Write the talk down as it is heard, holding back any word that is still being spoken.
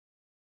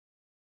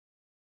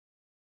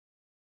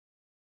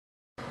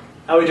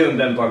How are we doing,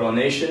 BentBarbell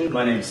Nation?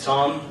 My name is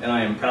Tom, and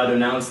I am proud to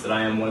announce that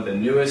I am one of the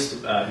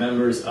newest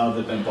members of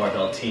the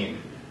BentBarbell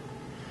team.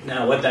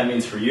 Now, what that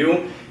means for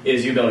you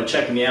is you'll be able to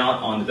check me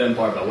out on the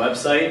BentBarbell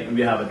website, and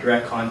we have a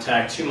direct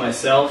contact to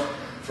myself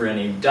for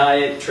any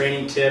diet,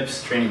 training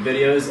tips, training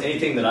videos,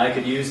 anything that I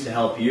could use to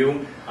help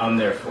you, I'm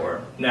there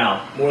for.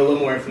 Now, a little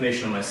more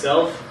information on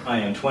myself. I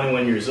am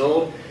 21 years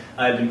old.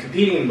 I've been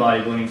competing in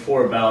bodybuilding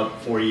for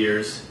about 4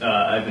 years.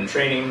 I've been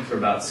training for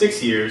about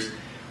 6 years.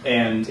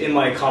 And in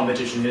my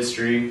competition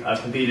history,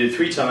 I've competed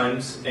 3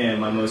 times, and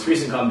my most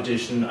recent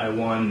competition, I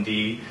won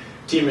the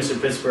Team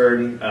Mr.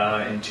 Pittsburgh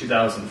in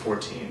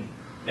 2014.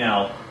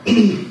 Now,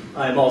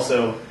 I'm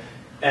also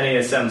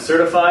NASM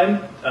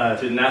certified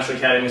through the National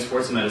Academy of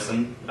Sports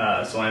Medicine,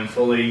 so I'm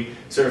fully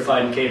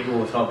certified and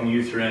capable of helping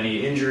you through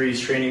any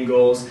injuries, training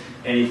goals,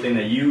 anything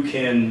that you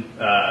can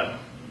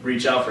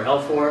reach out for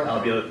help for,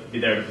 I'll be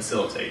there to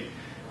facilitate.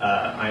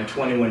 I'm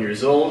 21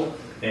 years old,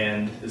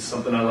 and it's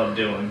something I love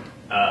doing.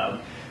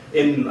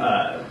 In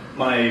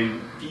my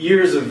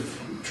years of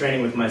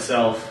training with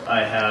myself,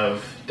 I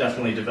have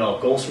definitely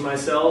developed goals for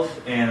myself,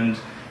 and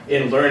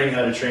in learning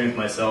how to train with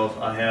myself,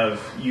 I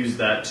have used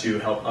that to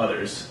help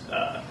others.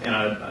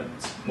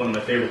 It's one of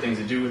my favorite things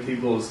to do with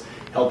people is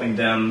helping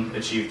them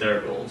achieve their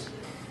goals.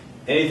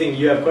 Anything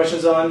you have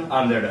questions on,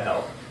 I'm there to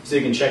help. So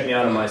you can check me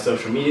out on my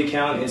social media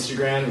account,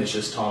 Instagram, it's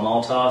just Tom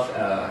Altoff,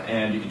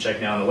 and you can check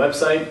me out on the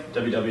website,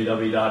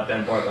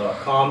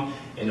 www.bentbarbell.com,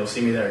 and you'll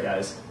see me there,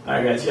 guys.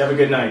 Alright guys, you have a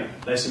good night.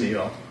 Nice to meet you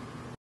all.